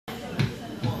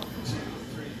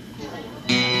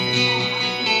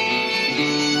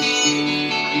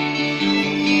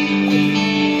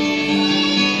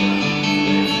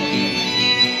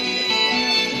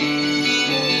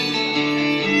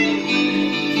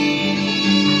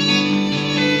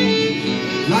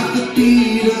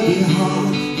beat of your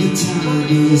heart, your time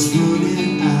is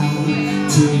running out.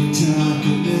 Tick-tock,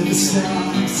 it never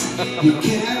stops. You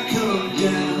can't come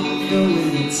down, your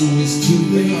answer's too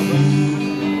late.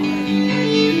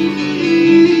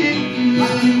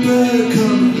 Like a bird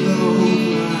coming low,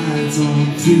 glides on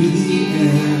through the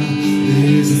air.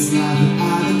 There's this life that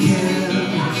I don't care.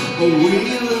 Oh, we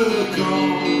look on,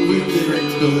 we get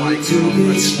the light to be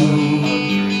strong.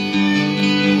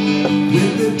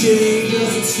 When the day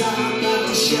doesn't stop, like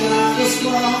the shadows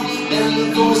fall, and the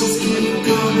voices keep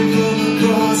coming from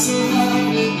across the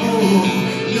hall. Oh,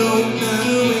 no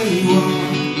matter where you are,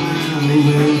 I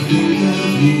will think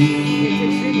of you.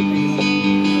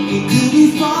 Could we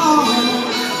fall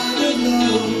out of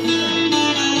love?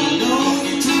 I know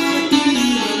you're tired of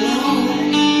being alone.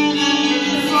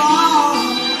 Fall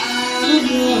out of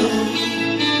love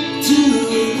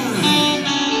tonight.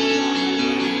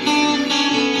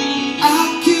 I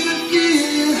can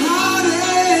feel your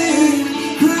heartache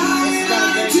crying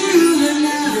out to the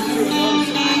night.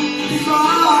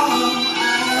 Fall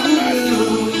out of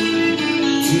love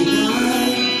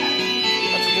tonight.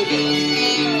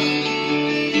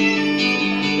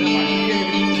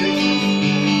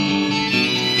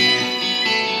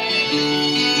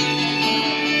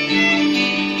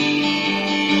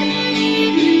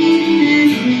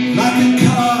 Like a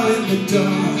car in the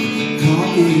dark,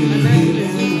 caught in a hit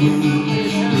and run.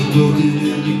 We're broken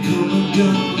and we come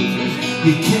undone.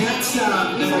 You can't stop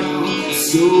now,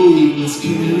 so we must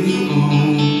carry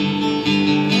on.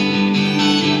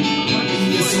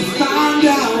 Yes, we'll find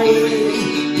our way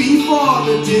before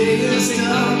the day is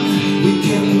done. We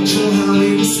can't control how we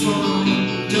respond.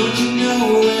 Don't you know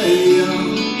we're young?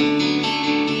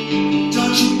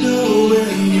 Don't you know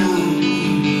we're young?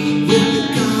 When the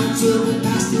gods of the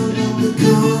past no longer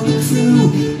coming through,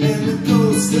 and the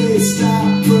ghosts they stop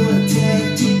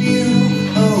protecting you.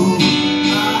 Oh,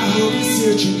 I hope you're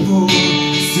searching for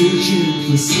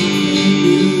something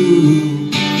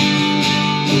new.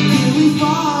 And can we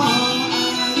fall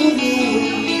out of love?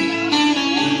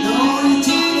 I know you're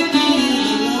tired of being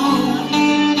alone.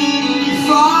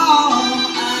 Fall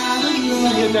out of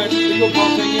love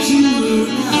tonight.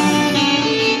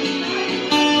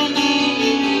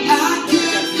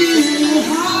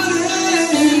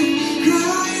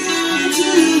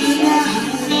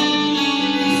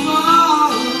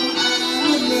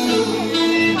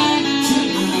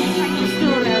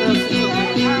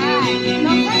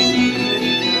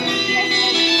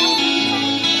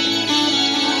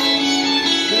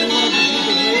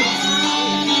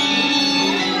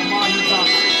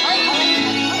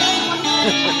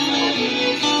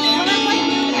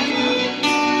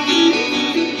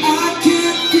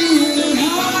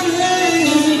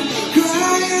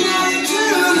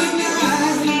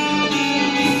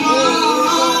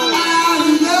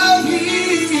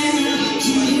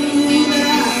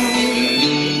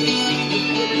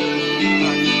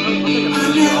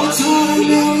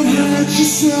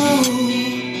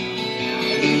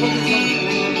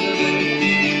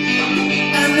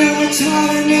 I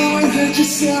know it hurt you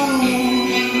so.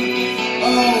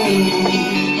 Oh.